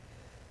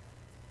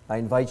I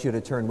invite you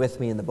to turn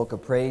with me in the Book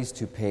of Praise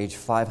to page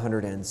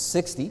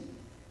 560,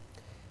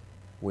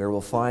 where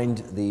we'll find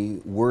the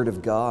Word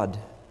of God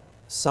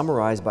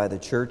summarized by the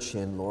Church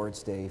in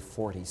Lord's Day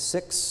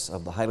 46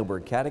 of the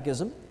Heidelberg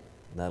Catechism.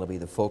 And that'll be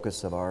the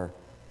focus of our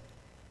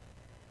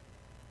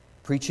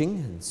preaching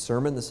and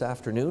sermon this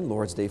afternoon,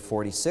 Lord's Day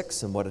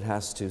 46, and what it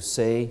has to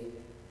say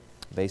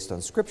based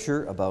on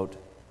Scripture about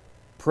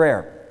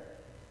prayer.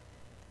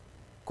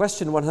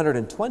 Question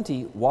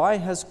 120, why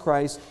has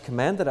Christ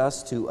commanded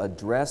us to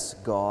address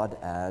God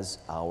as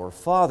our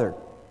Father?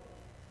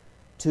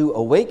 To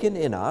awaken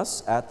in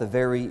us, at the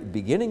very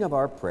beginning of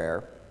our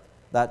prayer,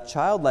 that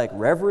childlike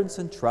reverence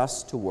and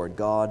trust toward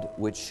God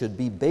which should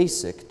be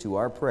basic to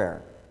our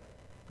prayer.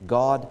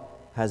 God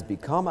has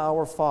become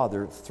our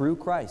Father through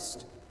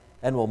Christ,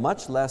 and will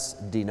much less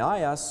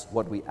deny us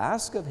what we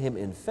ask of Him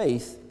in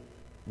faith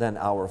than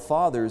our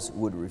fathers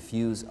would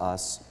refuse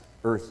us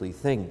earthly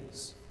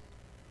things.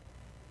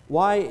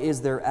 Why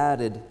is there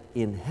added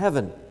in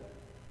heaven?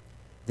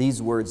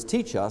 These words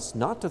teach us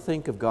not to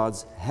think of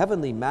God's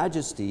heavenly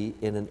majesty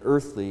in an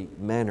earthly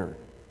manner,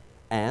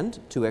 and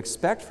to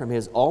expect from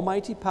His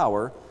almighty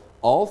power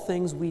all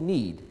things we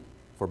need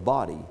for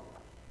body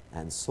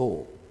and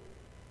soul.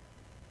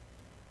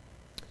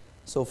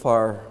 So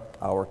far,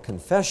 our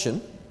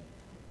confession.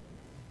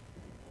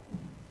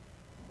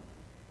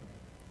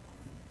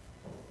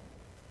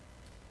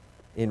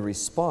 In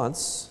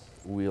response,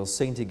 we'll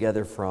sing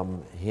together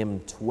from Hymn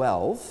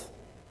 12,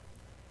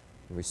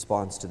 in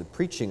response to the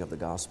preaching of the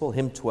Gospel.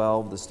 Hymn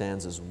 12, the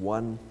stanzas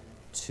 1,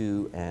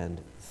 2, and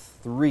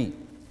 3.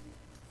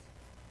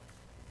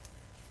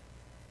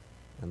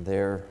 And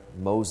there,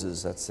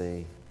 Moses, that's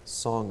a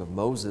song of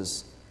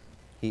Moses,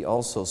 he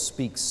also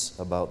speaks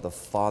about the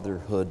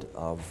fatherhood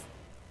of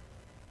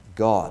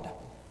God.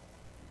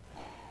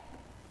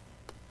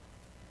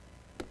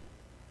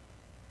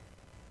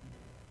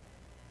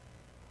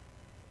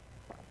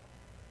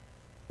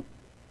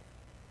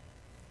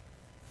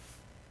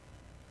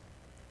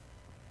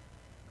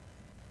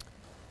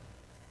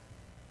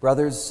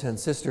 Brothers and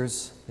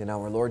sisters in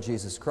our Lord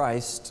Jesus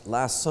Christ,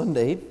 last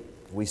Sunday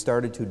we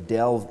started to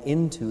delve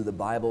into the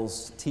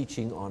Bible's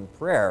teaching on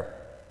prayer.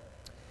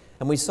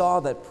 And we saw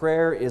that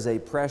prayer is a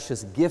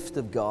precious gift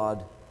of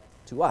God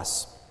to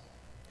us.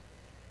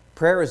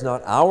 Prayer is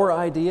not our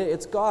idea,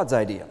 it's God's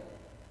idea.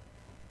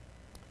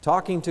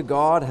 Talking to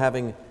God,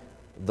 having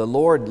the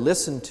Lord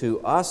listen to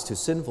us, to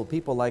sinful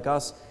people like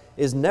us,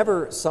 is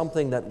never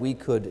something that we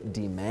could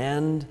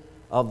demand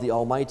of the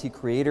Almighty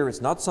Creator.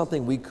 It's not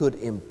something we could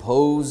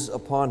impose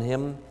upon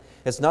Him.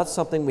 It's not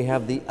something we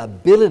have the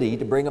ability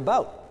to bring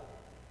about.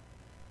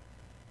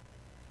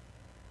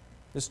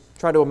 Just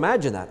try to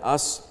imagine that.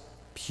 Us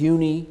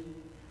puny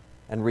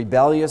and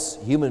rebellious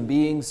human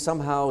beings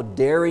somehow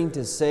daring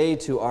to say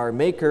to our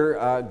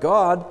Maker,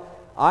 God,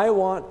 I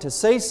want to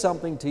say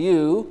something to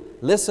you.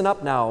 Listen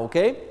up now,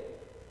 okay?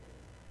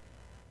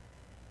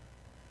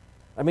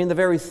 I mean, the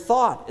very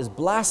thought is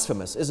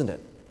blasphemous, isn't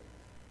it?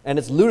 And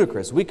it's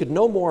ludicrous. We could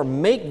no more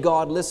make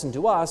God listen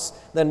to us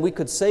than we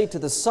could say to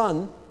the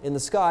sun in the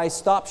sky,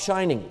 stop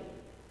shining.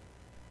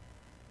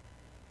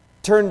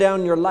 Turn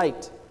down your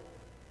light.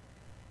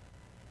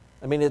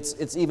 I mean,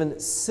 it's even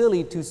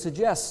silly to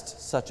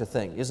suggest such a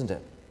thing, isn't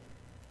it?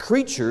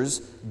 Creatures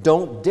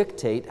don't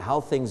dictate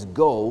how things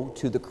go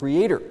to the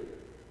Creator.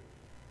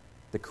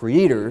 The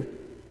Creator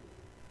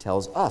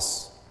tells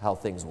us how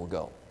things will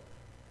go.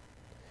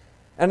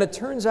 And it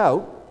turns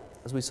out,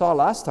 as we saw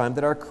last time,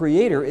 that our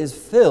Creator is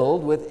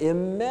filled with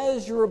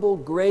immeasurable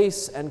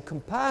grace and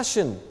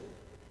compassion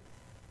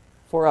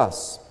for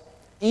us.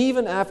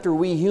 Even after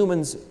we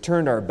humans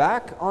turned our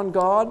back on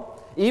God,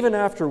 even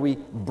after we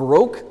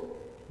broke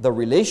the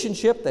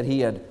relationship that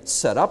He had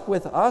set up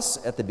with us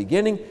at the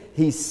beginning,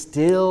 He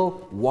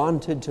still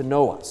wanted to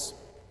know us.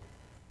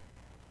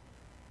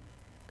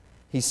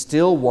 He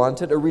still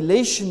wanted a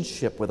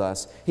relationship with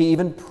us. He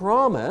even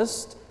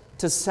promised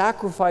to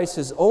sacrifice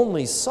His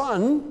only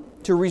Son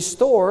to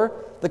restore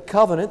the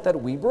covenant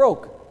that we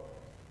broke.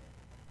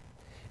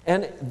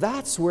 And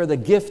that's where the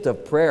gift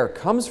of prayer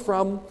comes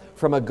from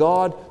a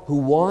God who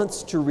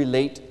wants to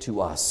relate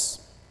to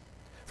us,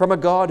 from a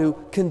God who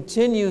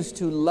continues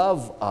to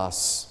love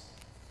us,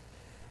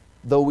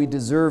 though we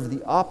deserve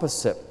the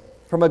opposite,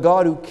 from a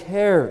God who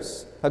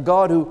cares, a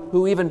God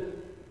who even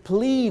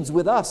pleads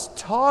with us,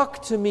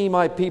 talk to me,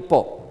 my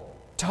people,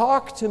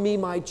 talk to me,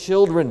 my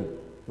children.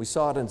 We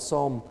saw it in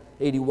Psalm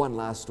 81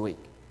 last week.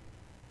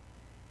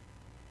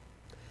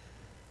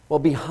 Well,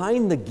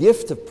 behind the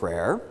gift of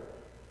prayer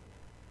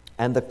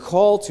and the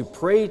call to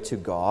pray to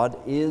God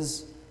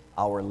is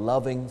our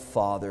loving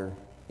Father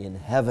in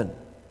heaven.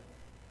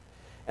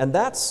 And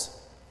that's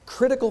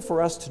critical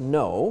for us to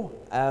know,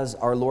 as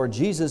our Lord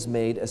Jesus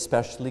made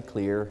especially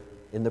clear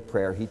in the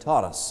prayer He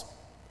taught us.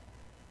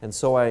 And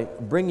so I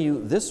bring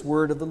you this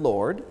word of the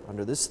Lord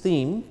under this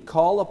theme,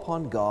 call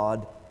upon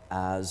God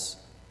as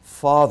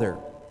Father.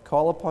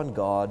 Call upon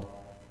God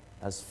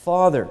as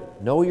Father.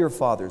 Know your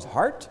Father's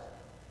heart.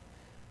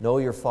 Know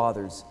your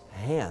Father's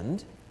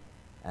hand,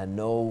 and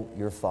know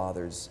your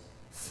Father's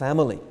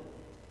family.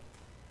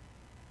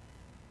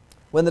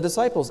 When the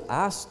disciples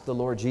asked the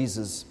Lord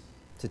Jesus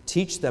to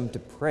teach them to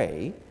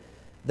pray,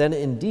 then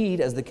indeed,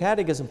 as the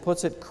Catechism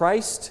puts it,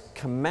 Christ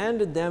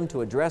commanded them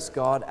to address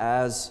God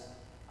as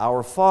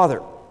our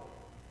Father.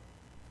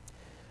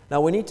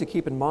 Now, we need to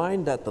keep in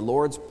mind that the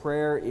Lord's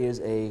Prayer is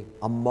a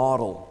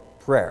model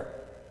prayer,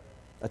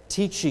 a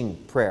teaching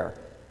prayer.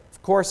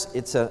 Of course,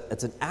 it's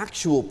an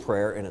actual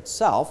prayer in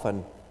itself,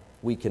 and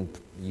we can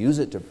use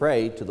it to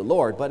pray to the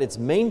Lord, but its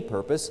main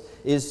purpose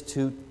is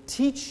to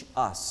teach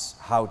us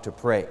how to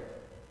pray.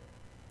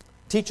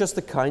 Teach us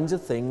the kinds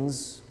of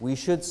things we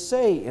should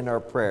say in our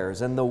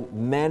prayers and the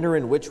manner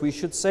in which we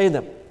should say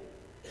them.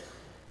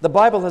 The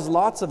Bible has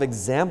lots of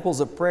examples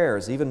of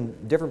prayers,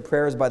 even different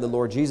prayers by the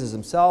Lord Jesus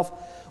himself,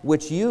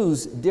 which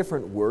use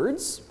different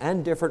words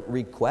and different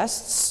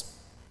requests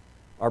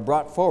are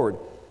brought forward.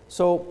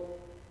 So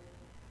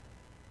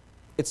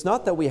it's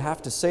not that we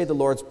have to say the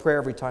Lord's Prayer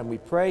every time we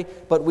pray,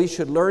 but we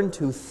should learn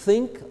to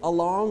think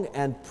along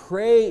and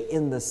pray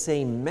in the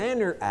same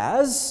manner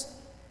as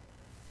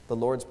the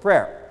Lord's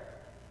Prayer.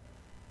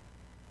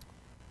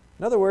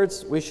 In other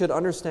words, we should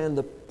understand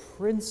the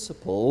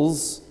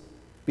principles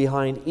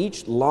behind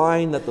each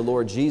line that the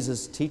Lord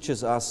Jesus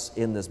teaches us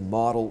in this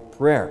model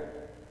prayer.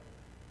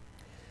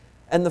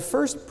 And the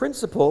first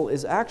principle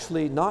is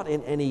actually not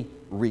in any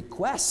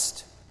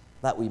request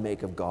that we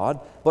make of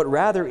God, but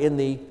rather in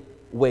the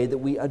way that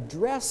we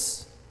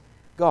address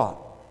God,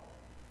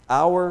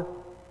 our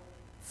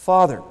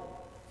Father.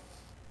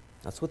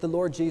 That's what the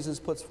Lord Jesus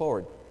puts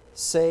forward.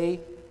 Say,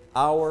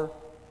 our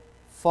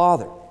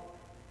Father.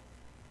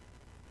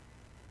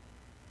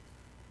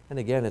 And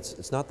again,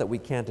 it's not that we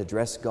can't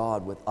address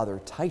God with other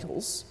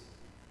titles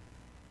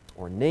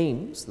or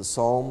names. The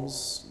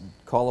Psalms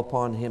call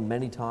upon him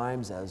many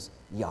times as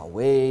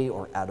Yahweh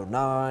or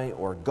Adonai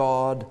or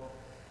God.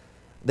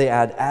 They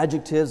add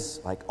adjectives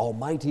like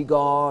Almighty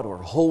God or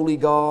Holy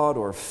God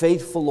or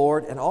Faithful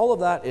Lord, and all of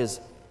that is,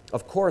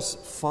 of course,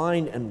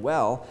 fine and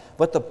well,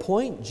 but the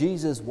point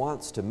Jesus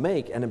wants to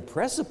make and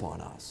impress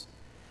upon us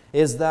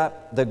is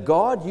that the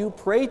God you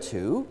pray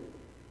to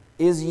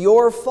is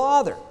your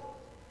Father.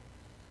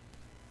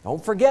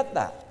 Don't forget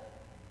that.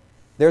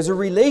 There's a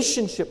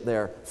relationship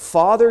there,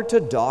 father to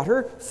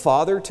daughter,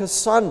 father to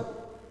son.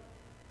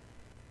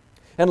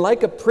 And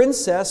like a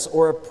princess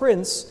or a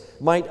prince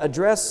might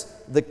address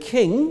the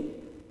king,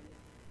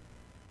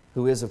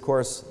 who is, of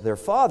course, their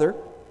father,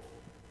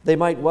 they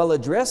might well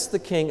address the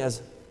king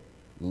as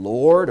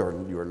Lord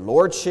or your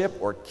lordship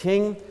or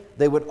king.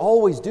 They would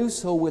always do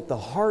so with the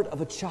heart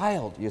of a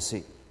child, you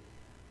see.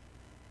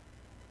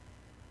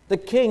 The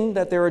king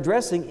that they're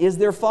addressing is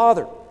their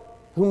father,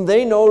 whom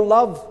they know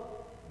love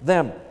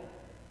them.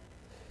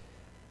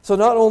 So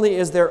not only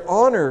is there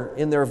honor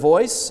in their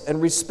voice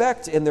and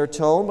respect in their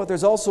tone, but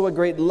there's also a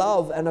great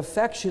love and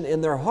affection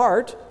in their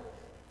heart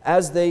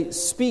as they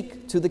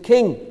speak to the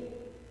king.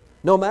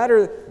 No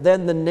matter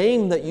then the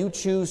name that you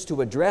choose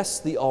to address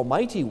the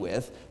Almighty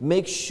with,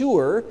 make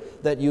sure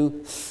that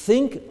you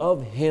think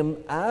of him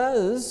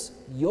as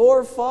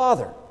your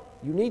Father.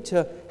 You need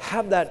to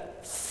have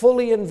that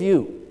fully in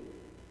view.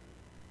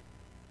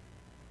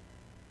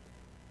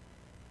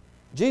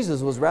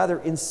 Jesus was rather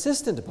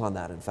insistent upon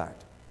that, in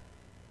fact.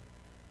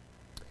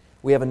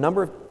 We have a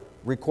number of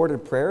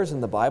recorded prayers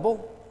in the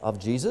Bible of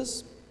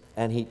Jesus,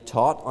 and he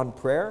taught on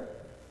prayer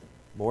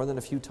more than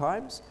a few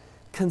times.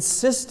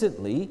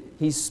 Consistently,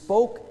 he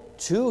spoke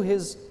to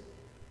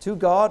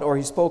God, or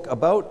he spoke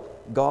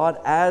about God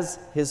as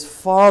his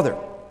Father.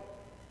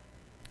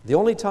 The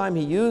only time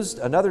he used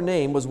another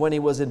name was when he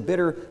was in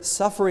bitter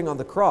suffering on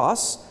the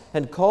cross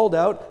and called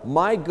out,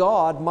 my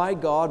God,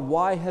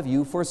 why have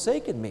you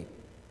forsaken me?"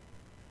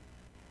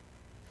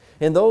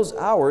 In those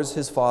hours,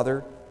 his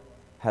Father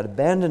had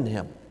abandoned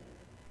him.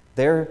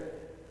 There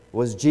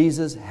was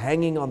Jesus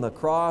hanging on the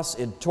cross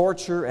in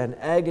torture and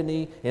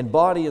agony, in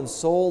body and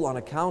soul, on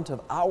account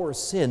of our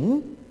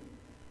sin.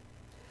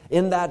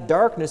 In that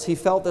darkness, he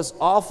felt this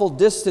awful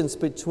distance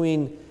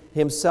between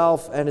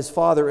himself and his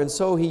Father, and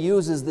so he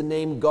uses the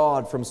name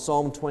God from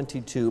Psalm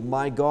 22,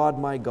 my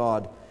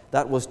God,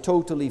 that was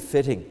totally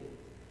fitting.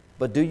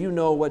 But do you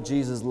know what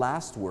Jesus'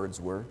 last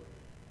words were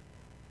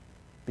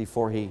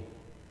before he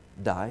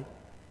died?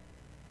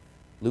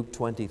 Luke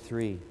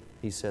 23,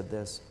 he said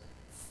this,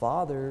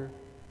 Father,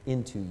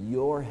 into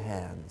your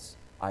hands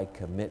I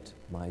commit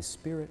my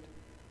spirit.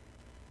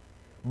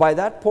 By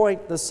that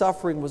point, the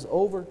suffering was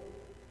over.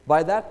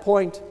 By that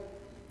point,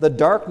 the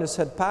darkness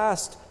had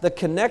passed. The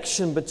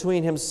connection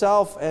between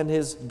himself and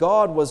his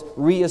God was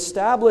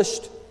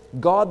reestablished.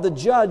 God the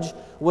judge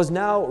was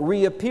now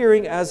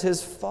reappearing as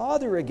his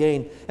Father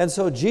again. And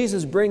so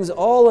Jesus brings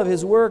all of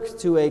his work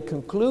to a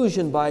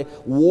conclusion by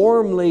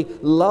warmly,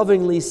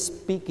 lovingly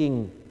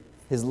speaking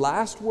his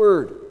last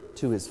word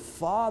to his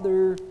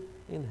Father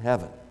in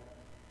heaven.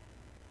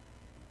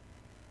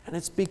 And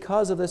it's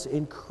because of this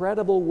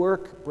incredible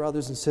work,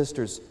 brothers and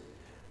sisters,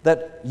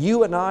 that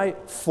you and I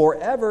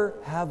forever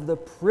have the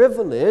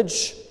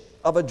privilege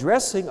of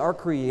addressing our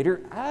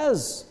Creator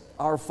as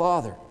our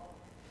Father.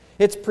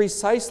 It's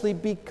precisely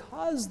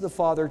because the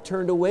Father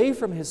turned away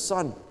from His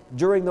Son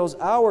during those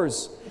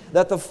hours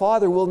that the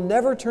Father will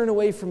never turn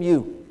away from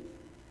you.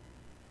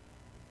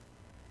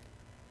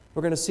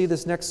 We're going to see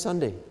this next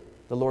Sunday,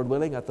 the Lord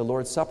willing, at the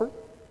Lord's Supper.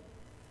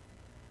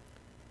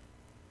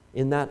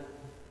 In that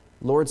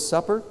Lord's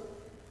Supper,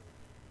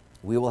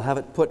 we will have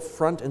it put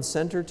front and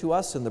center to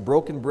us in the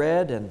broken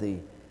bread and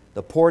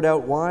the poured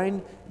out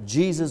wine.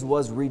 Jesus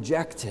was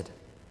rejected.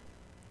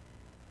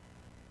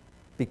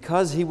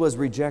 Because He was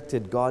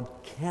rejected, God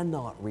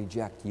cannot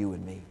reject you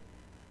and me,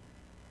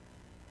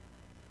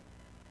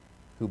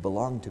 who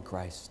belong to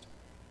Christ.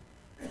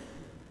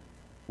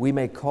 We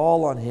may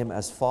call on Him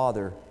as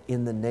Father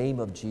in the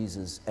name of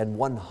Jesus, and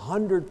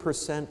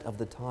 100% of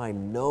the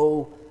time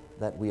know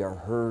that we are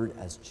heard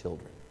as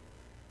children.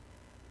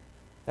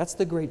 That's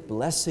the great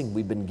blessing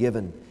we've been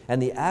given, and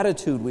the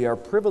attitude we are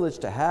privileged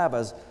to have.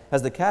 As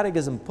the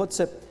Catechism puts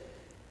it,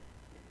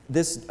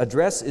 this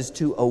address is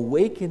to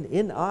awaken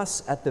in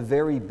us at the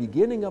very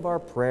beginning of our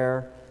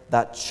prayer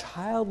that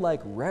childlike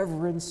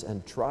reverence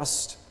and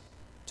trust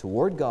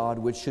toward God,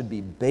 which should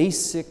be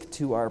basic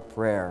to our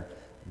prayer.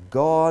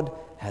 God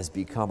has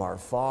become our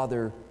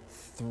Father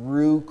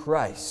through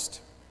Christ.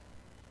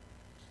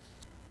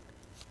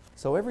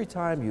 So every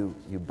time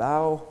you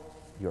bow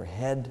your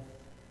head,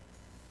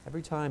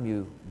 every time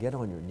you get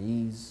on your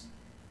knees,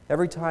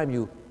 every time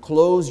you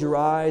close your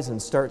eyes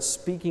and start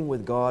speaking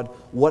with God,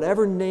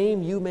 whatever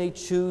name you may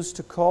choose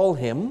to call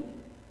Him,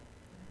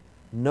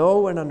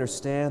 know and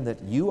understand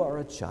that you are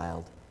a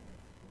child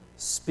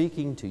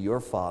speaking to your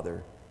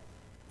Father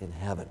in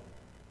heaven.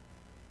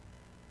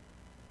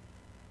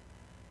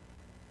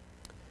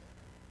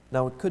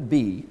 Now, it could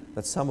be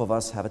that some of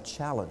us have a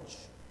challenge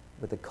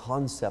with the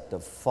concept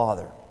of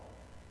Father,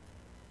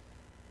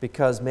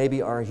 because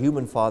maybe our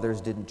human fathers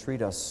didn't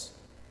treat us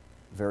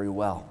very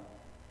well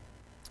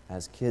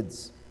as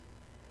kids.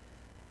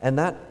 And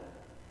that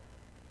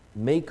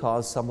may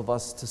cause some of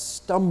us to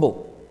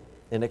stumble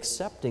in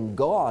accepting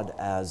God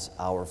as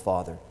our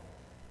Father.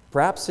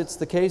 Perhaps it's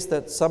the case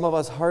that some of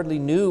us hardly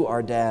knew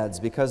our dads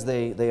because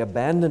they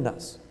abandoned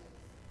us.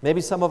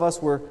 Maybe some of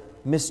us were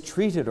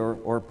mistreated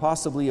or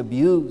possibly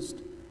abused.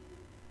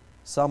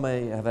 Some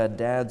may have had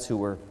dads who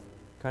were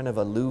kind of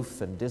aloof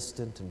and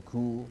distant and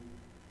cool.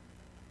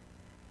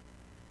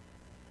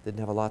 Didn't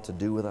have a lot to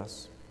do with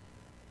us.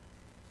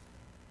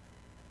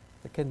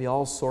 There can be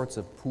all sorts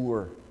of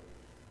poor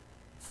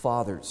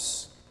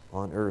fathers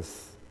on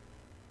earth.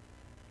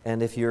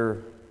 And if you're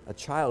a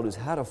child who's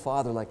had a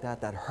father like that,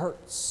 that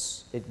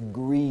hurts, it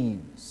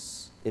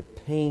grieves,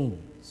 it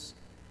pains.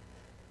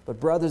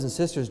 But brothers and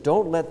sisters,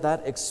 don't let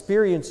that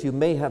experience you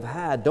may have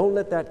had, don't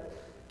let that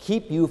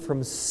keep you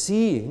from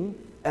seeing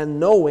and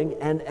knowing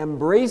and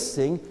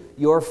embracing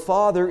your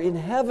Father in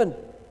heaven.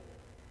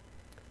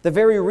 The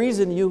very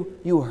reason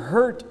you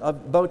hurt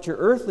about your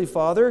earthly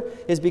father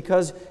is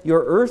because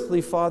your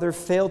earthly father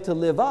failed to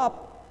live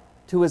up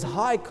to his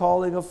high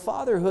calling of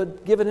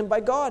fatherhood given him by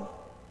God.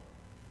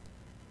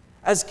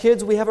 As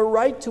kids, we have a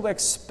right to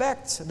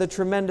expect the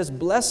tremendous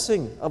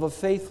blessing of a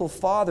faithful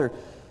father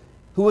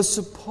who was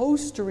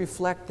supposed to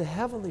reflect the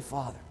Heavenly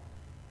Father.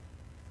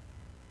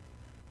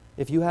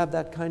 If you have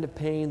that kind of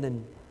pain,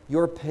 then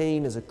your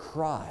pain is a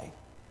cry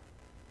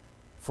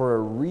for a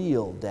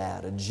real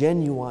dad, a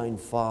genuine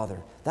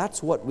father.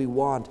 That's what we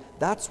want.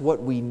 That's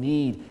what we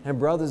need. And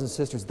brothers and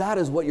sisters, that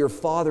is what your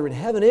Father in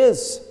heaven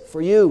is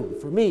for you,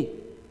 for me.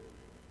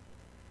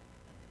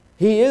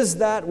 He is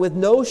that with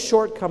no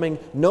shortcoming,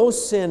 no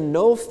sin,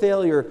 no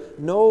failure,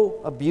 no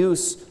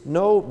abuse,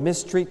 no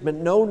mistreatment,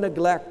 no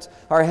neglect.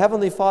 Our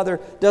Heavenly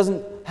Father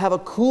doesn't have a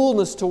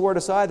coolness toward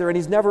us either, and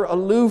He's never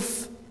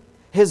aloof.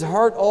 His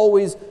heart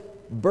always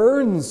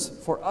burns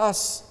for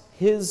us,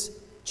 His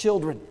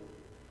children.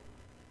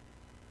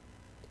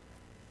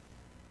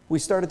 We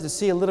started to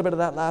see a little bit of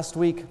that last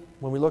week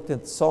when we looked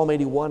at Psalm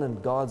 81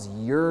 and God's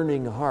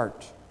yearning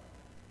heart.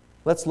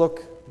 Let's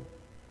look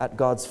at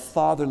God's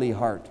fatherly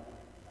heart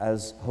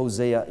as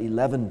Hosea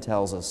 11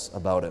 tells us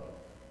about it.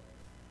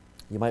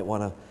 You might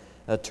want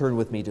to turn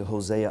with me to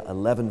Hosea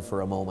 11 for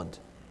a moment.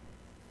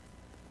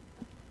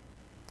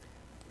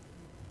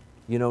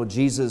 You know,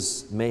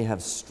 Jesus may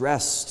have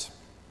stressed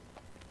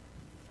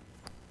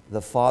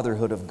the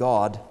fatherhood of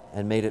God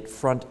and made it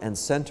front and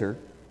center.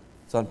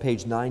 It's on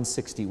page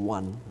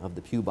 961 of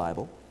the Pew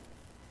Bible.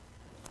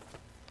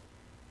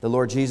 The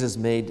Lord Jesus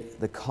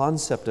made the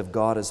concept of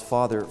God as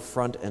Father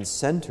front and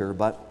center,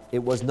 but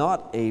it was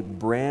not a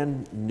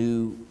brand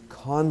new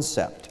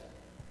concept.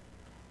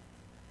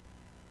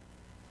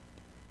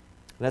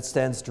 That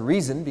stands to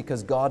reason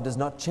because God does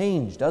not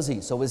change, does He?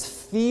 So His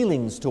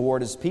feelings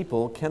toward His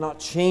people cannot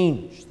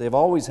change. They've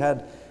always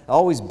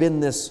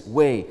been this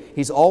way.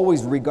 He's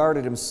always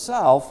regarded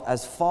Himself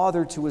as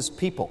Father to His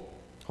people.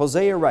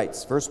 Hosea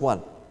writes, verse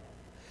 1,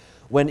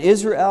 "When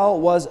Israel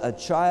was a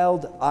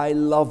child, I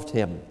loved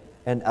him,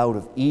 and out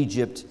of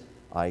Egypt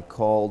I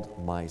called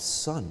my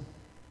son."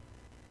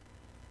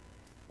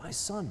 My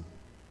son.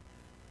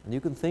 And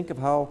you can think of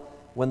how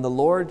when the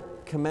Lord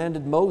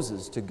commanded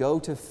Moses to go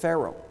to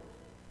Pharaoh,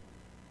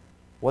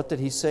 What did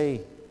he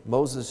say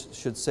Moses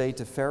should say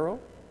to Pharaoh?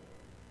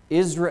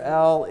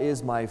 Israel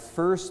is my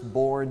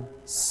firstborn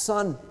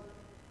son.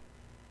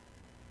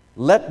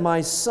 Let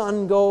my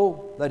son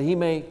go that he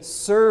may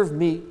serve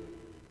me.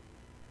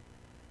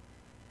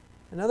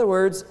 In other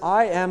words,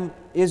 I am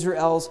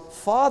Israel's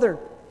father.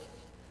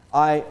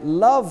 I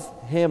love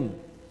him.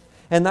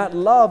 And that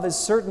love is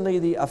certainly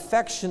the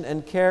affection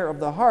and care of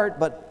the heart,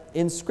 but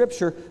in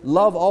Scripture,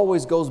 love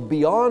always goes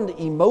beyond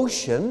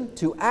emotion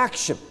to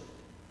action.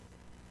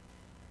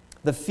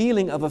 The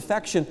feeling of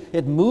affection,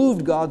 it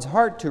moved God's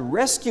heart to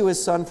rescue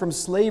his son from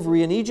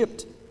slavery in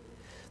Egypt.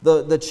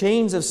 The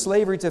chains of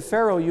slavery to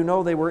Pharaoh, you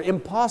know, they were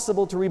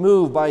impossible to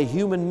remove by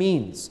human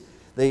means.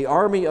 The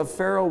army of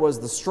Pharaoh was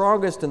the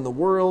strongest in the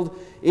world.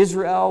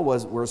 Israel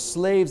were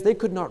slaves. They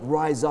could not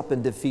rise up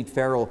and defeat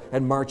Pharaoh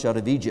and march out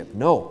of Egypt.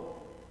 No.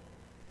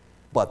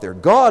 But their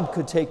God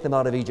could take them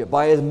out of Egypt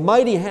by his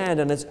mighty hand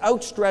and his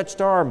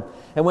outstretched arm.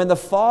 And when the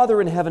Father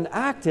in heaven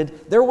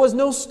acted, there was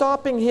no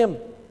stopping him.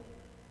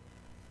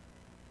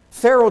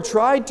 Pharaoh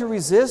tried to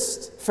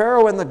resist.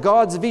 Pharaoh and the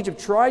gods of Egypt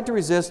tried to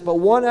resist, but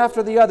one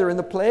after the other in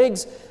the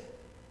plagues,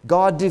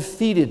 God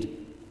defeated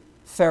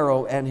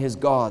Pharaoh and his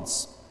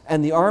gods.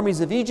 And the armies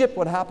of Egypt,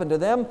 what happened to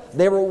them?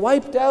 They were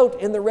wiped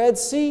out in the Red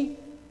Sea.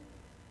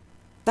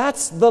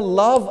 That's the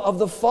love of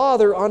the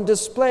Father on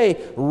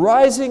display,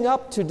 rising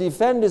up to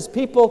defend his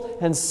people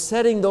and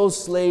setting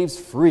those slaves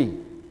free.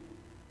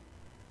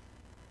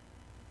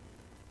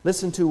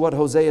 Listen to what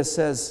Hosea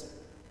says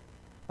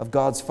of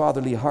God's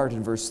fatherly heart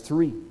in verse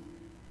 3.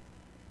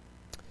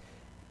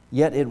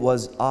 Yet it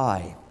was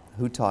I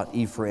who taught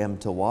Ephraim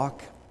to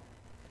walk.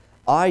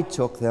 I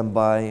took them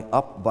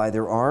up by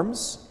their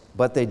arms,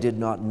 but they did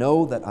not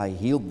know that I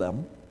healed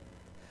them.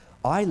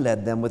 I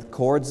led them with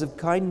cords of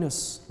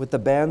kindness, with the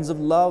bands of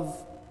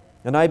love,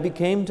 and I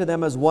became to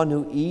them as one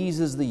who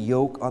eases the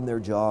yoke on their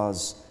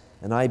jaws,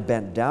 and I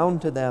bent down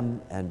to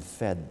them and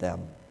fed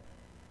them.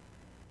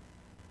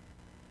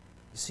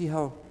 You see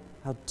how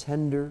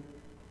tender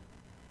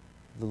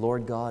the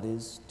Lord God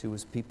is to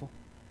his people?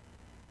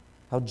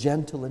 How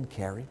gentle and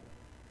caring.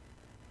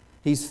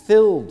 He's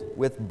filled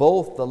with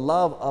both the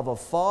love of a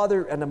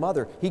father and a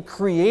mother. He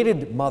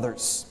created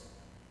mothers.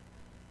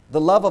 The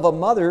love of a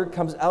mother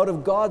comes out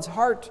of God's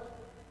heart.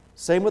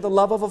 Same with the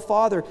love of a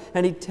father.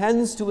 And he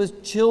tends to his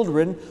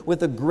children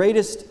with the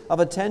greatest of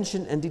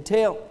attention and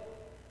detail.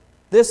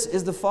 This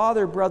is the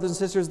Father, brothers and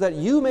sisters, that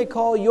you may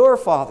call your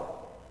Father.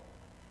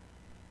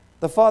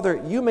 The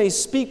Father you may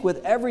speak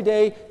with every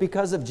day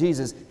because of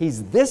Jesus.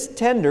 He's this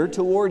tender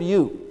toward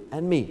you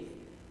and me.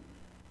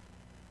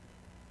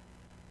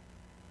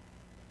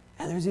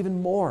 And there's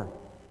even more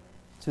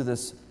to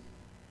this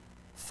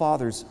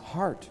Father's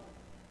heart.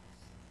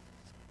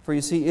 For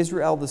you see,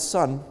 Israel the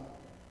son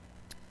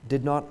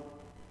did not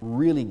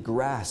really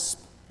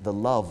grasp the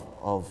love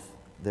of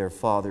their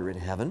Father in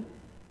heaven.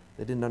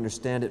 They didn't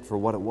understand it for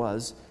what it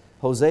was.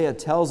 Hosea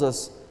tells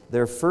us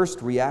their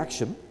first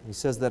reaction. He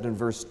says that in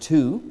verse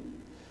 2.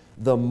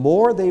 The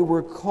more they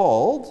were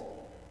called,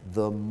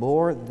 the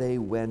more they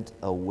went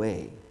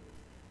away.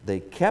 They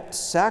kept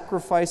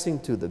sacrificing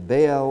to the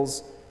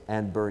Baals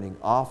and burning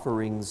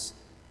offerings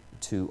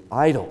to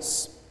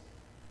idols.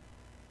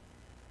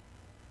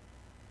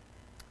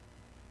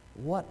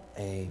 What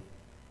a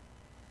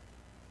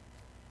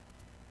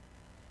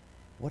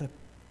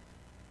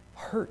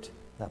hurt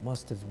that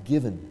must have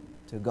given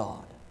to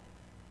God.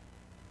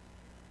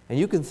 And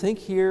you can think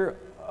here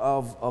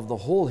of the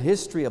whole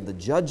history of the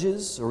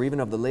judges or even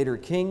of the later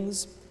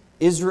kings,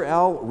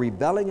 Israel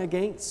rebelling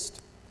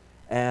against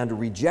and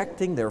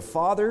rejecting their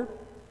father,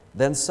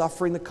 then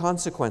suffering the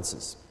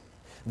consequences,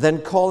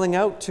 then calling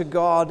out to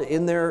God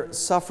in their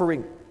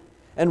suffering.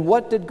 And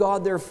what did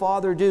God their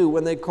Father do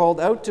when they called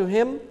out to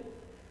him?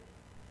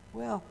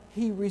 Well,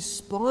 he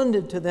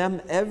responded to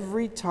them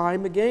every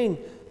time again.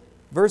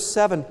 Verse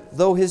 7,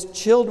 though his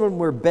children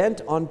were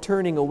bent on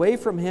turning away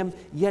from him,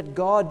 yet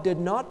God did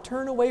not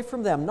turn away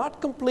from them,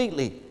 not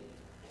completely.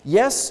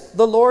 Yes,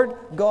 the Lord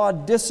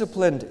God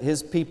disciplined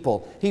his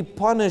people. He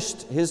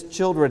punished his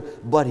children,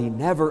 but he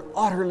never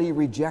utterly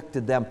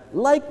rejected them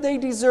like they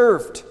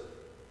deserved.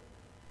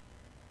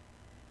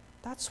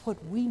 That's what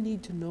we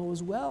need to know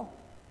as well,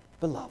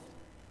 beloved.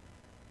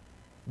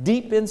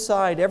 Deep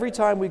inside, every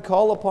time we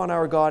call upon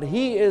our God,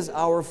 he is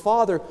our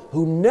Father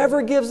who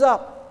never gives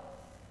up.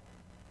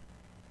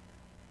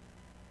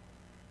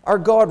 Our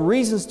God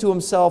reasons to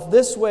himself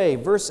this way,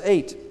 verse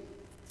 8,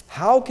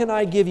 how can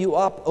I give you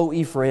up, O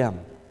Ephraim?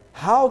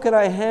 How can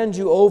I hand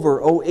you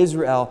over, O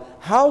Israel?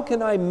 How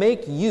can I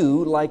make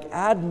you like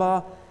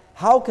Admah?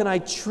 How can I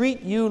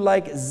treat you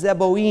like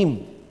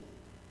Zeboim?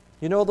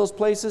 You know those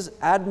places,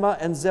 Admah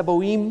and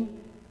Zeboim?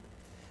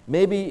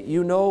 Maybe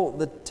you know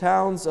the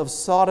towns of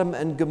Sodom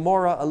and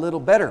Gomorrah a little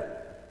better.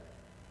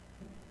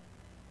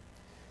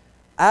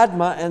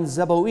 Admah and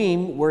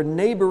Zeboim were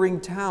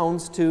neighboring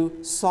towns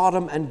to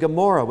Sodom and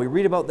Gomorrah. We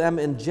read about them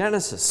in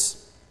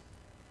Genesis.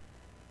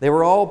 They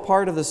were all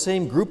part of the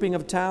same grouping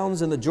of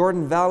towns in the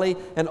Jordan Valley,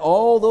 and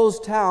all those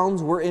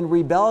towns were in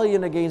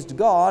rebellion against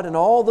God, and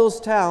all those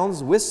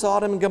towns, with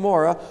Sodom and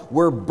Gomorrah,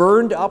 were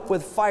burned up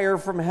with fire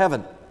from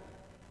heaven.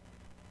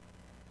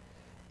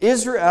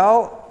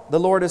 Israel,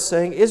 the Lord is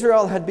saying,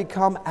 Israel had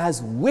become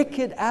as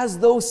wicked as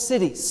those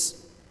cities.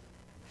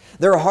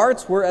 Their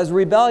hearts were as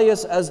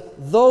rebellious as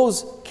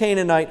those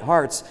Canaanite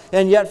hearts.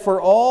 And yet for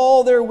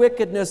all their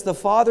wickedness, the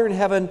Father in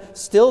heaven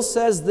still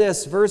says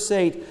this, verse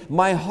 8,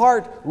 "My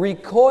heart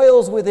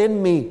recoils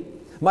within me.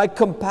 My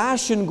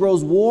compassion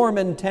grows warm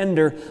and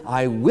tender.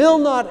 I will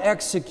not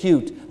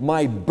execute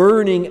my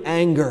burning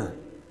anger."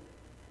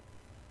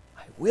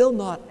 I will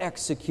not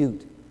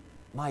execute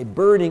my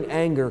burning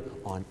anger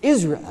on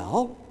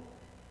Israel.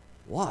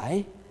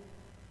 Why?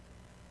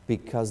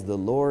 Because the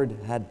Lord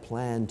had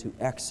planned to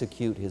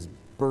execute His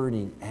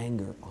burning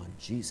anger on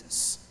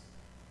Jesus,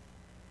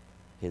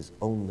 His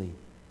only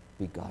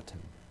begotten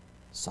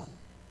Son.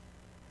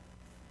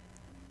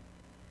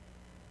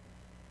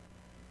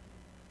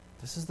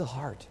 This is the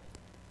heart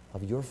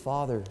of your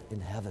Father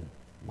in heaven,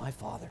 my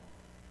Father.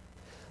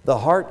 The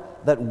heart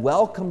that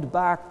welcomed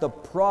back the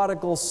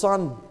prodigal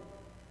son,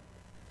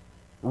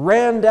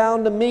 ran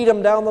down to meet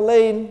him down the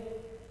lane,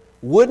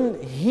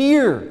 wouldn't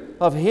hear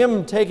of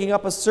him taking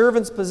up a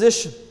servant's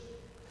position.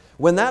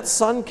 When that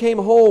son came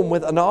home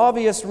with an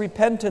obvious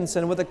repentance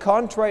and with a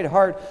contrite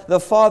heart,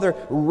 the father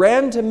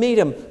ran to meet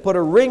him, put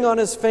a ring on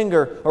his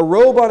finger, a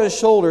robe on his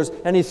shoulders,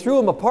 and he threw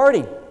him a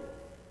party.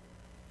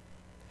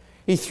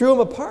 He threw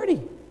him a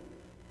party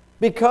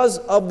because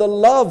of the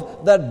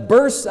love that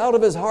bursts out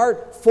of his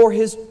heart for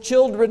his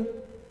children.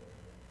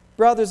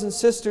 Brothers and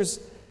sisters,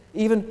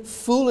 even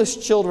foolish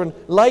children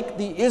like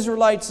the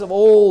Israelites of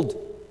old,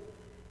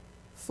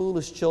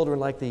 foolish children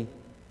like the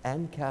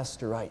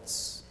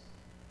Ancasterites,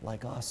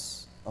 like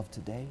us of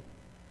today.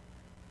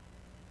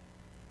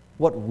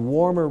 What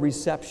warmer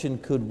reception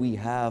could we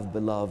have,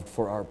 beloved,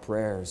 for our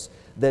prayers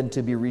than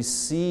to be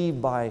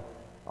received by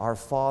our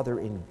Father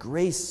in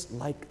grace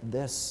like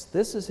this?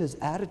 This is His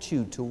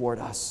attitude toward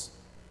us.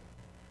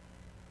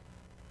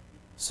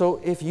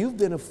 So if you've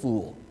been a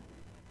fool,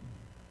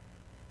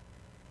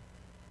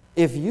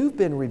 if you've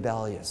been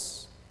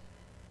rebellious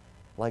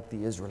like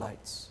the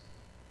Israelites,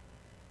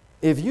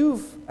 if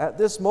you've, at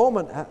this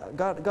moment,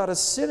 got a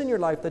sin in your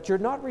life that you're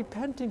not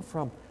repenting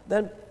from,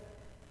 then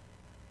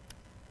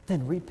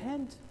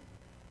repent.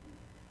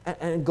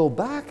 And go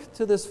back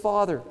to this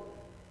Father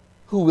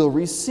who will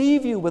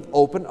receive you with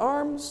open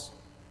arms.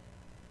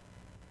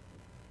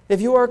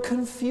 If you are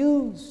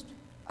confused,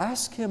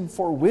 ask Him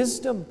for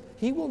wisdom.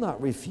 He will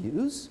not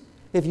refuse.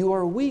 If you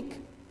are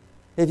weak,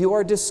 if you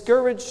are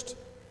discouraged,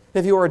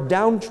 if you are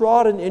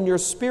downtrodden in your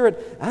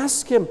spirit,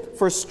 ask Him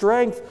for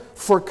strength,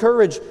 for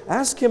courage.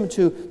 Ask Him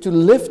to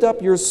lift up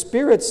your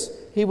spirits.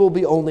 He will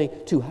be only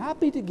too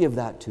happy to give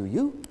that to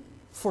you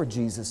for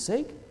Jesus'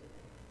 sake.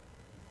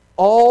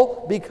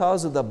 All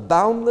because of the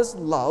boundless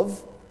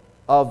love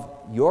of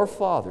your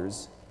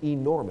Father's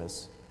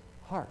enormous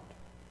heart.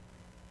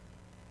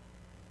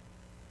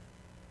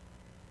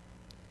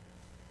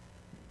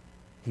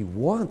 He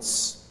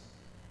wants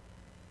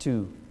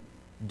to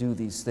do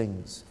these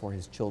things for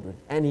His children.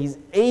 And He's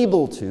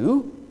able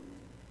to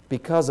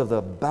because of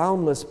the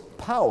boundless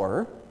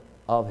power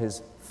of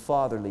His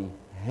fatherly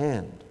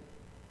hand.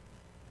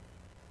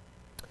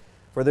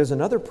 For there's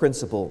another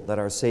principle that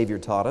our Savior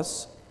taught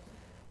us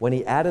when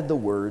He added the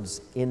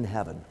words, "in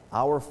heaven,"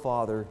 our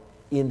Father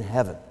in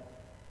heaven.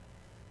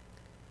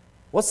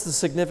 What's the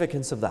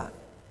significance of that?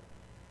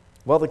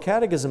 Well, the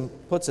Catechism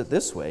puts it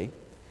this way: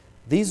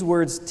 these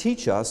words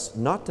teach us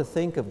not to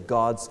think of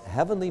God's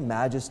heavenly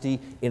majesty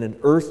in an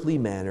earthly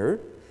manner,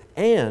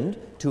 and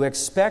to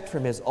expect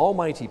from His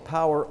almighty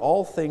power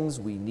all things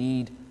we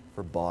need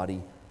for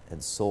body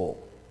and soul.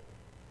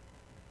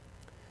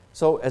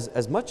 So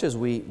as much as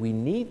we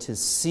need to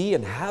see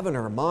and have in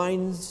our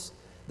minds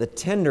the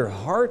tender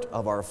heart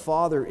of our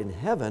Father in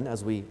heaven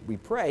as we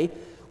pray,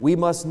 we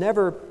must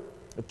never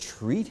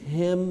treat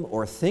Him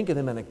or think of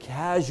Him in a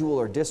casual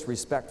or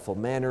disrespectful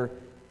manner.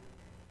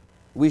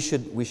 We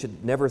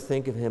should never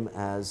think of Him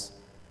as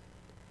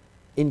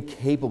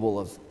incapable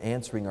of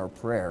answering our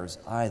prayers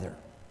either.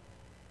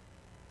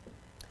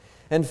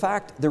 In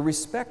fact, the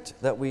respect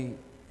that we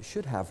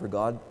should have for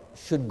God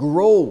should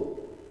grow.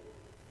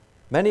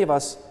 Many of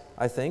us,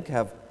 I think,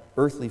 have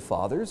earthly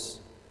fathers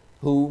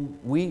who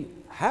we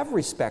have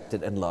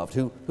respected and loved,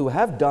 who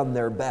have done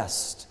their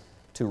best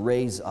to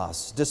raise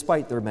us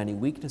despite their many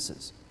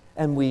weaknesses.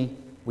 And we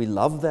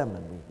love them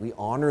and we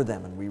honor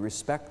them and we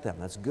respect them.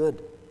 That's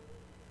good.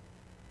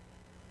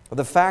 But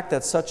the fact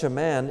that such a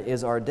man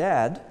is our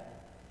dad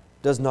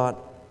does not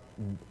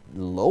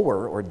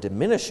lower or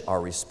diminish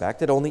our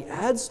respect. It only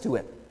adds to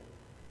it.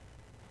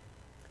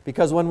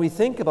 Because when we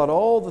think about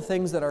all the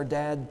things that our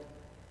dad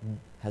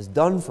has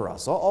done for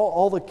us,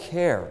 all the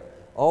care,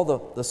 all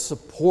the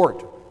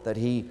support that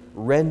he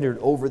rendered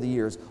over the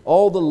years,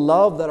 all the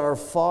love that our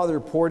Father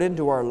poured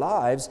into our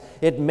lives,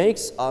 it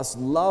makes us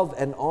love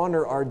and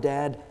honor our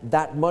dad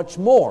that much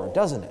more,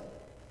 doesn't it?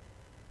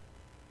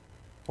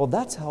 Well,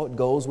 that's how it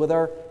goes with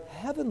our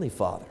Heavenly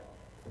Father,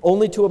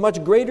 only to a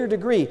much greater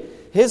degree.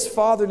 His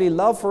fatherly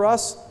love for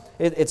us,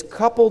 it's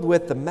coupled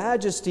with the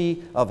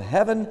majesty of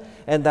heaven,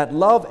 and that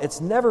love,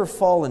 it's never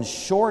fallen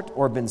short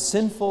or been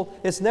sinful.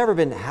 It's never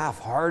been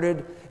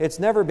half-hearted. It's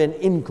never been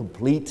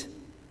incomplete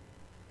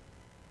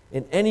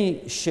in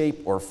any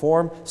shape or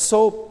form.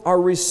 So our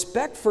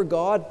respect for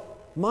God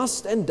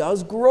must and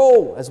does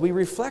grow as we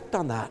reflect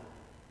on that.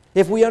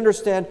 If we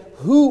understand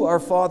who our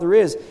Father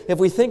is, if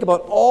we think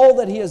about all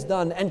that He has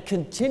done and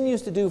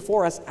continues to do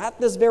for us at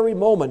this very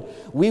moment,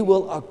 we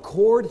will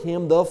accord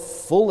Him the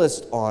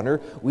fullest honor.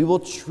 We will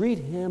treat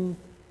Him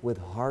with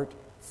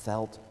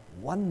heartfelt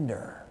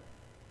wonder.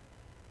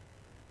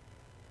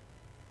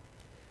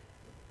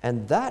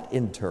 And that,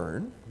 in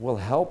turn, will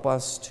help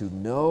us to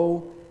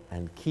know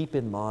and keep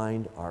in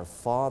mind our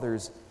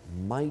Father's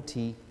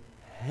mighty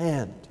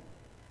hand.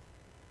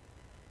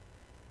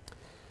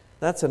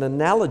 That's an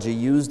analogy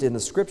used in the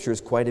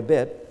Scriptures quite a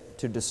bit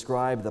to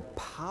describe the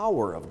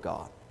power of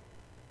God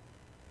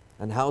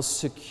and how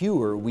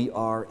secure we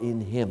are in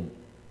Him.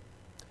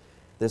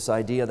 This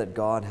idea that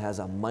God has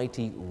a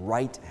mighty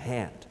right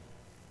hand.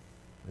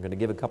 I'm going to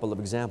give a couple of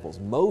examples.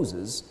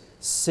 Moses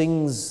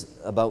sings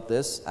about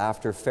this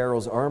after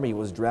Pharaoh's army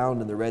was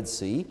drowned in the Red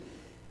Sea.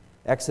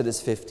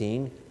 Exodus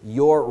 15,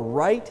 "Your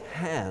right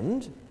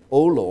hand,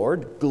 O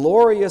Lord,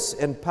 glorious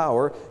in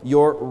power,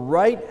 your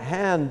right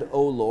hand,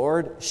 O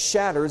Lord,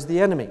 shatters the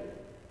enemy."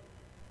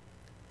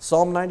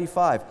 Psalm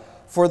 95,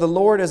 "For the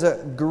Lord is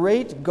a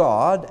great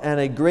God and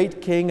a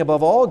great King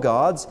above all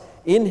gods.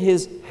 In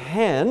His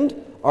hand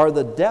are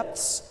the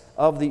depths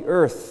of the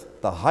earth.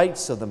 The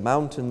heights of the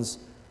mountains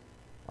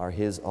are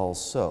His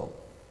also."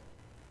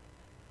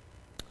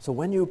 So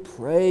when you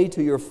pray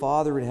to your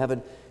Father in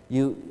heaven,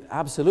 you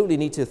absolutely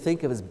need to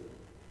think of His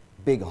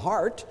big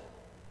heart,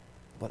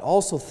 but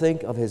also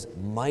think of His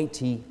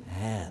mighty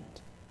hand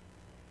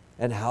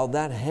and how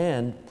that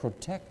hand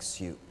protects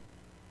you,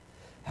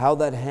 how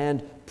that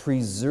hand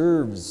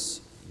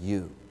preserves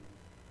you,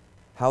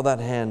 how that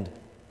hand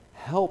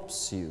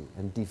helps you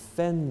and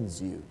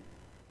defends you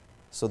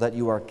so that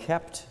you are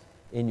kept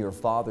in your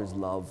Father's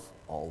love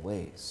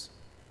always.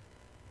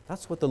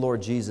 That's what the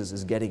Lord Jesus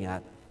is getting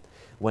at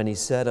when He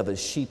said of His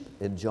sheep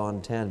in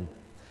John 10,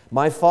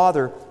 "My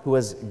Father, who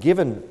has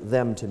given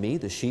them to me,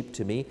 the sheep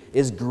to me,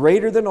 is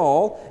greater than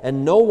all,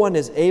 and no one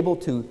is able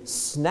to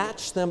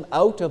snatch them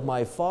out of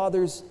my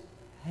Father's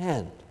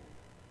hand."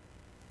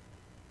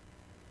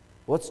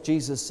 What's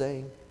Jesus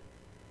saying?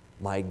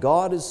 My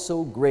God is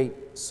so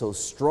great, so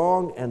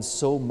strong, and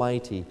so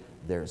mighty,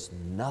 there's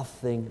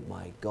nothing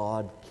my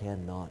God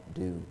cannot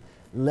do.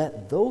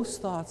 Let those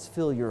thoughts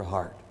fill your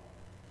heart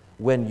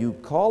when you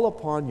call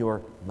upon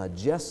your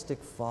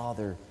majestic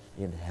Father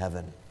in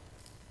heaven.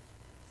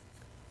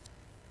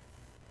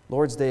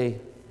 Lord's Day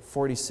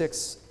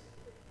 46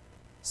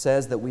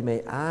 says that we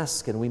may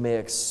ask and we may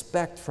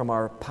expect from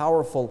our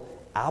powerful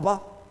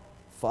Abba,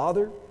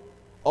 Father,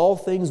 all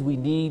things we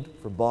need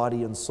for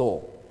body and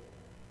soul.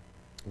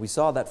 We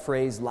saw that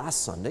phrase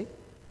last Sunday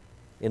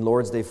in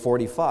Lord's Day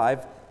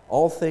 45,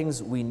 all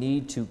things we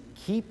need to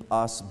keep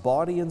us,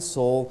 body and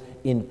soul,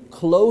 in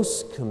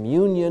close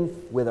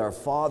communion with our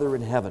Father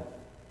in heaven.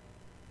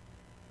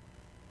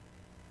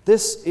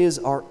 This is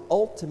our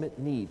ultimate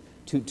need.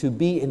 To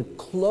be in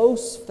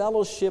close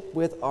fellowship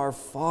with our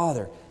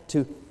Father,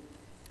 to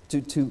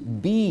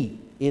be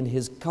in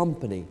His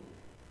company,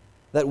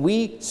 that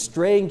we,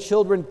 straying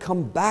children,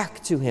 come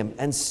back to Him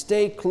and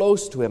stay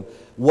close to Him.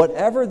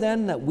 Whatever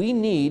then that we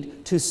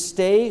need to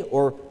stay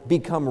or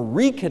become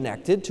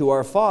reconnected to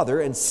our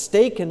Father and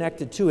stay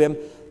connected to Him,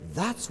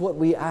 that's what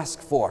we ask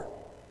for.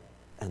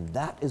 And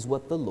that is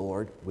what the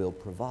Lord will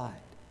provide.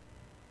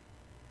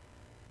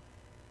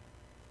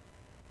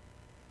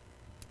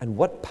 And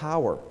what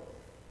power,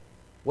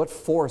 what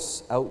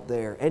force out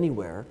there,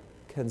 anywhere,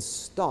 can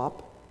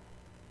stop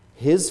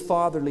His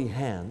fatherly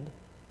hand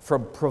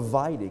from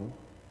providing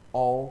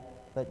all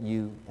that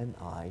you and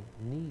I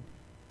need?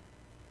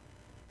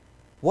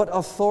 What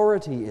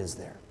authority is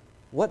there?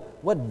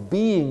 What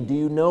being do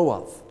you know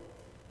of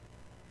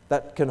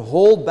that can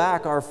hold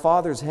back our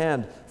Father's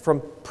hand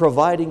from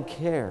providing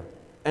care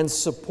and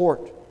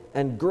support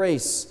and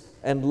grace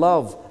and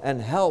love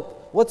and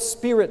help? What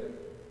spirit,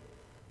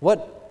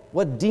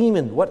 what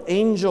demon, what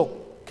angel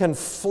can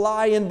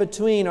fly in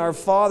between our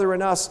Father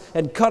and us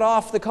and cut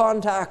off the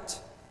contact?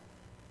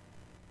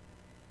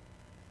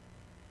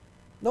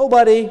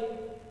 Nobody.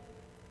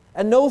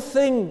 And no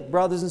thing,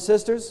 brothers and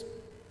sisters.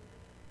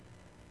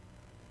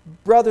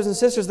 Brothers and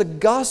sisters, the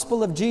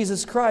gospel of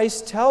Jesus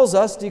Christ tells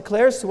us,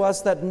 declares to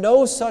us that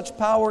no such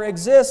power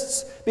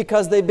exists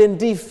because they've been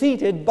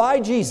defeated by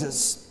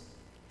Jesus.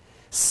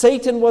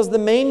 Satan was the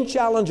main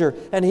challenger,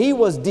 and he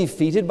was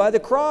defeated by the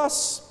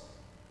cross.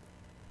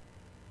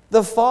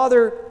 The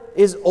Father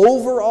is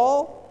over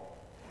all,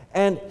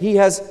 and He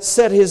has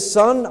set His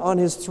Son on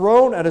His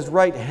throne at His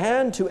right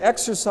hand to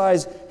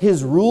exercise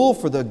His rule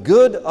for the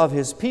good of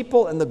His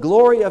people and the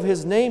glory of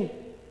His name.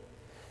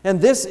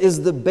 And this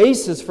is the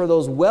basis for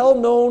those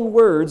well-known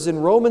words in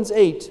Romans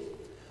 8,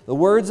 The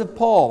words of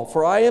Paul,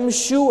 "For I am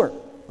sure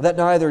that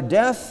neither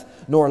death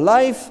nor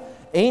life,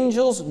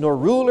 angels nor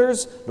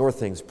rulers, nor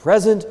things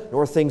present,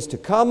 nor things to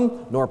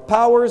come, nor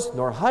powers,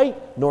 nor height,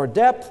 nor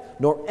depth,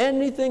 nor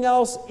anything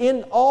else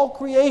in all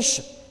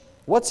creation."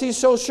 What's he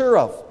so sure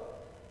of?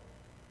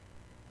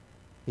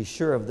 He's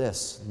sure of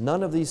this: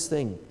 none of these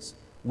things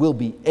will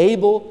be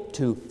able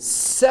to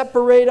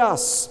separate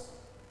us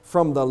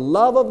from the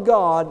love of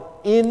God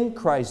in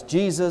Christ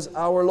Jesus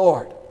our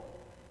Lord.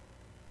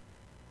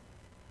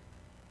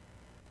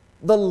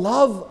 The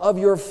love of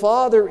your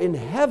Father in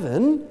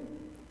heaven,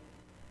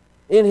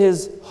 in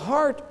His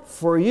heart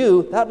for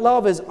you, that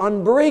love is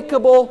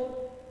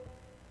unbreakable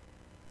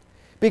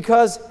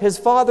because His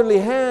fatherly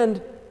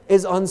hand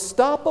is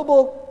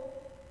unstoppable.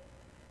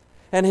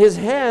 And His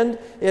hand,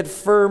 it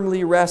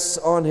firmly rests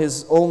on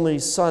His only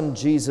Son,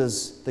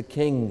 Jesus the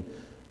King,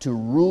 to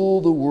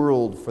rule the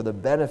world for the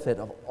benefit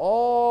of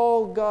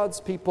all God's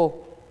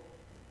people,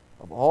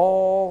 of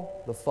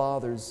all the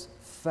Father's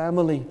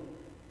family.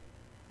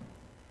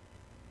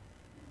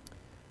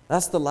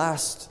 That's the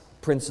last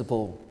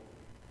principle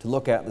to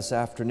look at this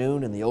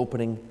afternoon in the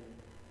opening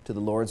to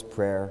the Lord's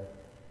Prayer.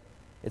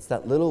 It's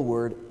that little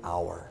word,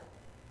 our.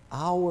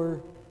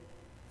 Our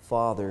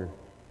Father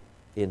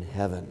in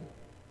heaven.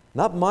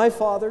 Not my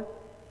Father,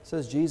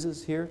 says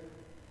Jesus here,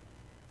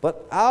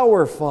 but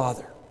our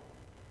Father.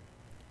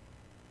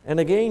 And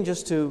again,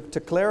 just to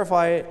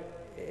clarify,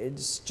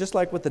 it's just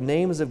like with the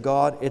names of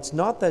God, it's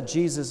not that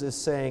Jesus is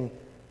saying,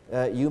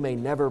 you may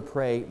never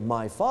pray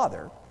my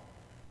Father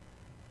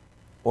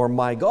or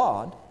my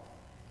God.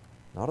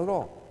 Not at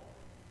all.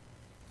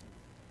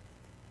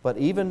 But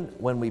even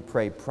when we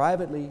pray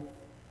privately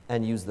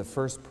and use the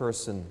first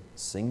person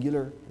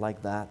singular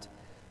like that,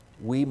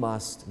 we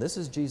must, this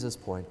is Jesus'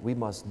 point, we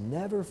must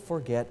never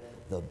forget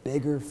the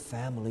bigger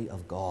family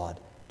of God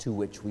to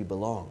which we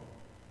belong.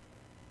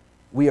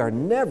 We are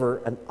never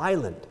an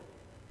island.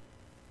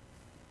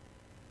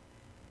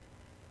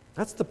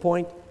 That's the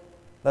point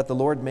that the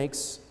Lord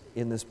makes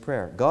in this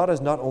prayer. God is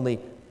not only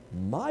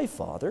my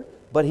Father,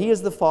 but He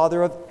is the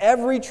Father of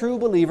every true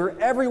believer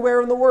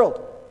everywhere in the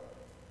world.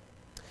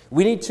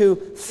 We need to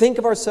think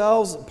of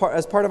ourselves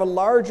as part of a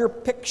larger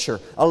picture,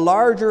 a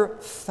larger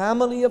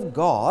family of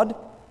God,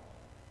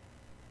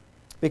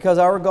 because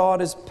our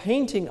God is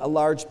painting a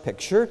large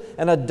picture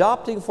and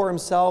adopting for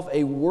Himself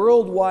a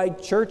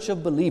worldwide church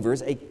of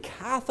believers, a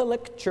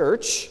Catholic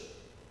church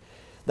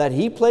that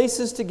He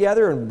places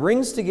together and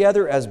brings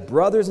together as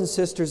brothers and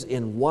sisters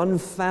in one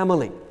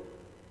family.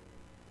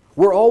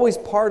 We're always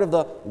part of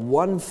the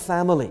one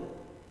family.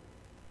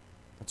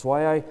 That's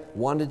why I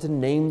wanted to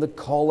name the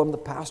column, the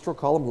pastoral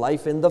column,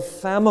 Life in the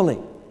Family.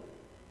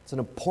 It's an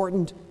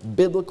important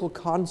biblical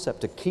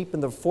concept to keep in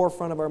the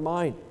forefront of our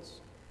minds.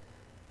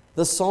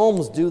 The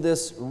Psalms do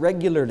this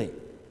regularly.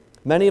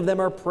 Many of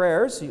them are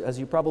prayers, as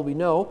you probably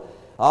know,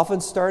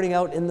 often starting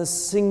out in the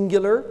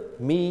singular,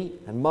 me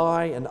and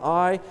my and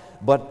I,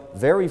 but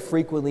very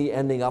frequently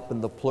ending up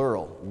in the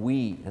plural,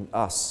 we and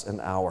us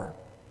and our.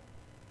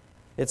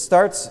 It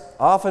starts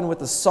often with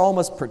the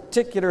psalmist's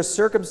particular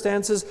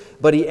circumstances,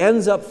 but he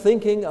ends up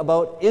thinking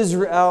about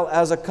Israel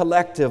as a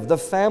collective, the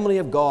family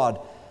of God.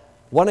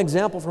 One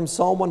example from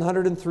Psalm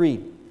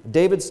 103.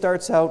 David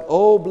starts out,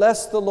 "Oh,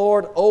 bless the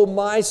Lord, O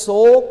my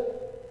soul.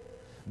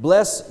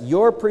 Bless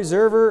your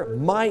preserver,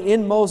 my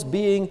inmost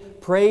being.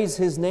 Praise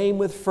His name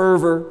with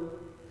fervor."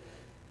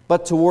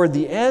 But toward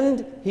the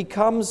end, he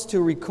comes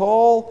to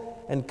recall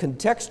and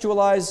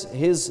contextualize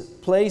his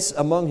place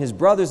among his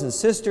brothers and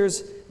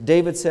sisters.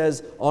 David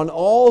says, "On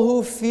all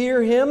who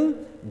fear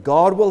Him,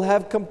 God will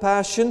have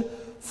compassion,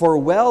 for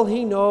well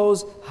He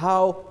knows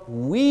how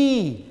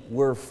we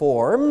were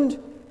formed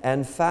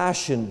and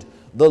fashioned.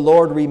 The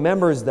Lord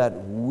remembers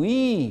that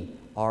we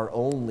are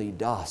only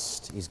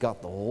dust." He's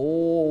got the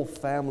whole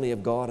family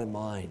of God in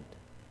mind.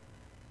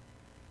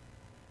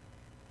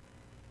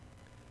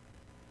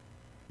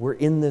 We're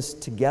in this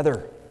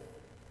together,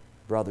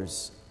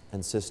 brothers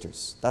and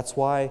sisters. That's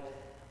why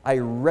I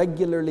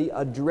regularly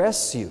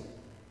address you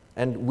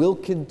and will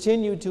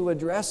continue to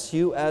address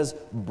you as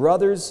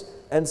brothers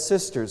and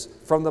sisters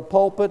from the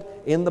pulpit,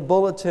 in the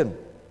bulletin.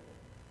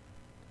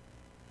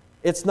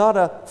 It's not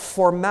a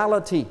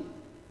formality.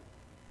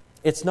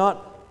 It's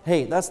not,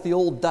 hey, that's the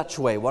old Dutch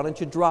way, why don't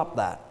you drop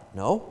that?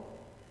 No,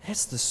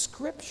 it's the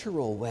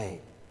scriptural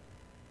way.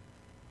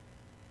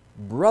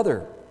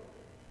 Brother,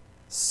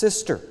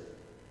 sister.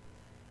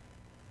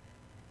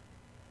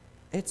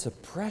 It's a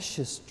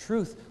precious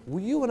truth.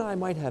 You and I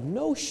might have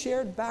no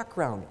shared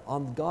background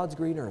on God's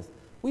green earth.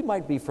 We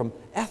might be from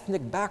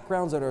ethnic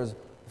backgrounds that are as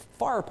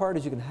far apart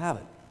as you can have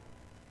it.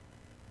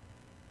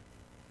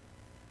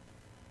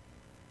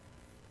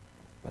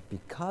 But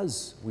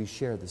because we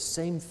share the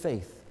same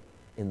faith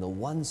in the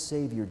one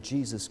Savior,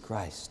 Jesus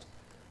Christ,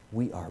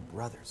 we are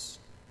brothers.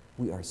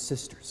 We are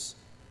sisters.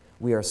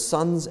 We are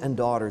sons and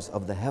daughters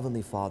of the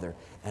Heavenly Father,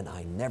 and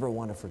I never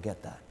want to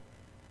forget that.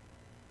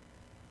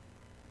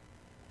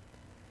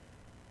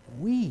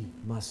 We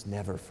must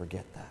never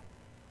forget that.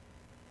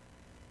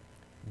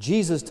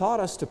 Jesus taught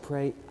us to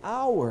pray,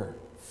 "Our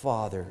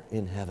Father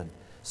in heaven.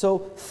 So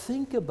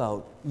think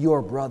about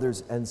your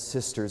brothers and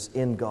sisters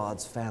in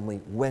God's family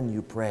when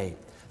you pray.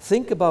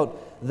 Think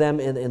about them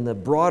in the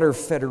broader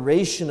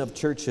federation of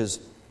churches,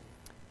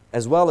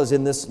 as well as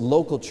in this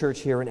local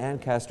church here in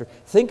Ancaster.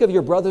 Think of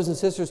your brothers and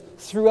sisters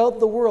throughout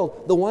the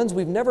world, the ones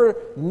we've never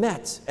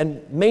met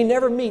and may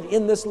never meet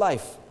in this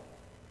life.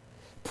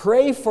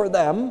 Pray for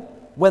them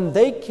when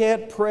they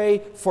can't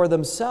pray for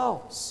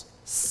themselves.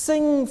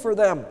 Sing for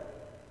them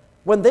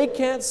when they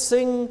can't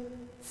sing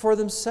for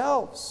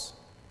themselves.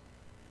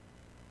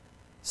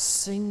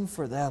 Sing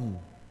for them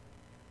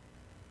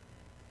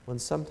when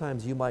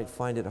sometimes you might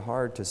find it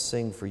hard to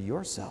sing for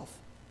yourself.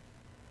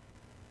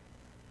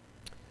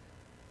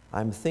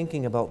 I'm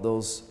thinking about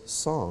those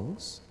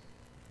songs,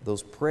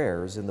 those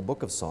prayers in the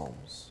book of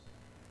Psalms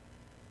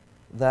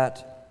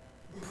that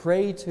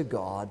pray to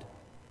God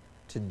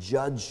to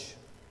judge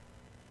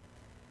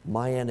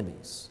my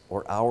enemies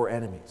or our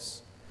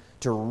enemies,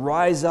 to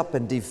rise up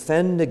and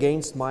defend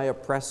against my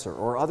oppressor,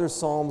 or other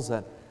psalms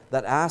that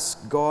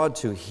ask God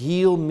to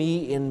heal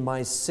me in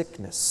my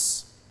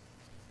sickness.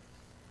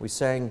 We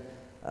sang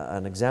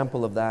an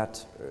example of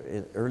that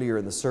earlier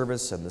in the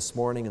service and this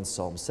morning in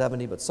Psalm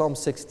 70, but Psalm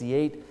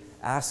 68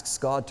 asks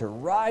God to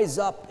rise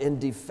up in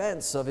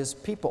defense of His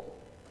people.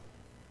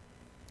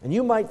 And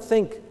you might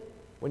think,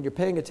 when you're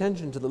paying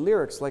attention to the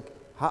lyrics, like,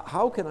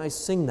 how can I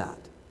sing that?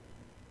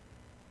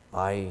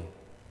 I'm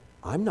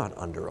not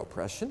under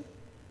oppression.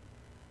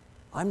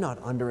 I'm not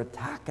under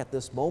attack at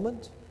this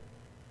moment.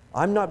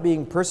 I'm not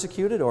being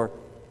persecuted, or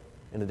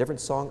in a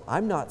different song,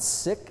 I'm not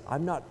sick,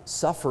 I'm not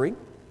suffering.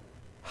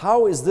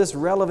 How is this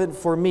relevant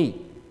for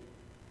me?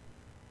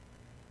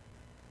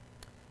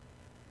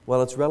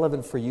 Well, it's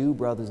relevant for you,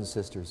 brothers and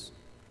sisters,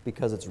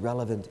 because it's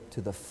relevant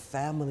to the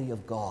family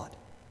of God.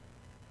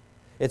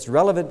 It's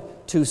relevant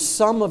to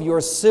some of your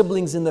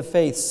siblings in the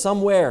faith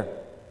somewhere.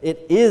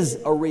 It is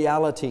a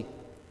reality.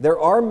 There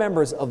are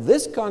members of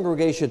this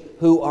congregation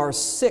who are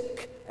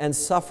sick and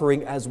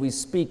suffering as we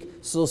speak,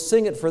 so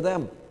sing it for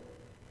them.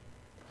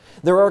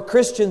 There are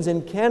Christians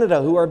in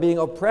Canada who are being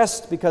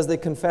oppressed because they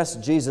confess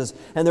Jesus,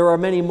 and there are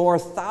many more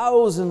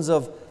thousands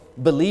of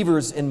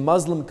believers in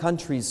Muslim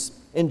countries,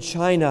 in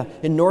China,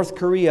 in North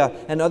Korea,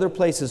 and other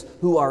places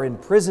who are in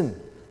prison.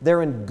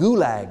 They're in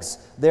gulags.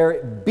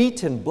 They're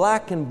beaten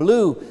black and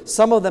blue.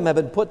 Some of them have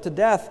been put to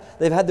death.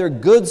 They've had their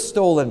goods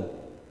stolen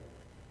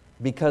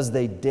because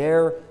they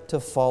dare to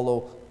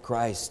follow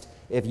Christ.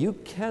 If you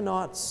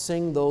cannot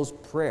sing those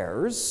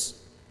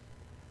prayers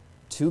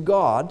to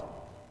God,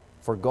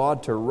 for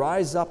God to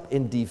rise up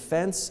in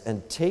defense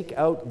and take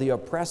out the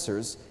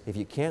oppressors, if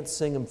you can't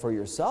sing them for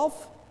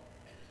yourself,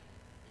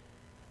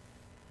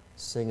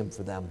 sing them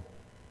for them.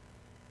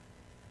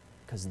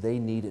 Because they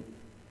need it.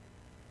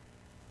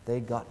 They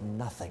got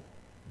nothing.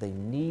 They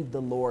need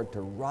the Lord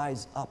to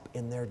rise up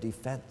in their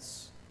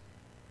defense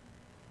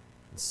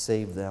and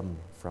save them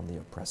from the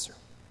oppressor.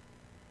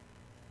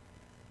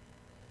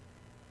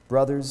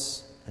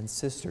 Brothers and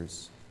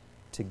sisters,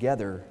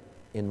 together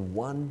in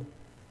one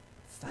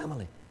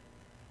family.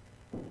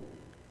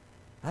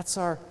 That's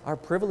our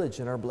privilege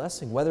and our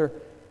blessing. Whether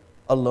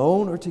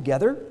alone or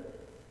together,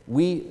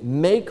 we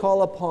may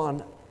call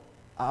upon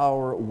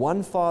our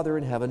one Father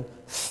in heaven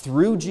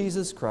through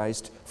Jesus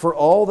Christ for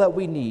all that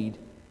we need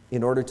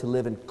in order to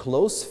live in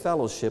close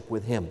fellowship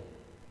with Him.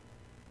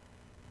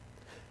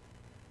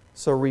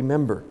 So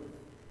remember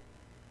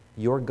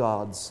your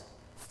God's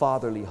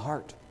fatherly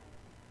heart,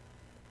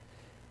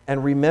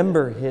 and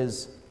remember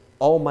His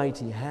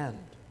almighty hand,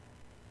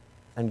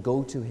 and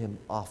go to Him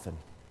often.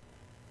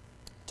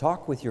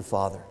 Talk with your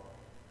Father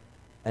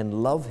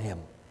and love Him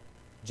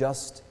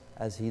just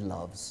as He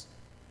loves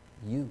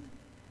you.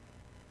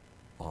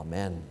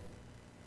 Amen.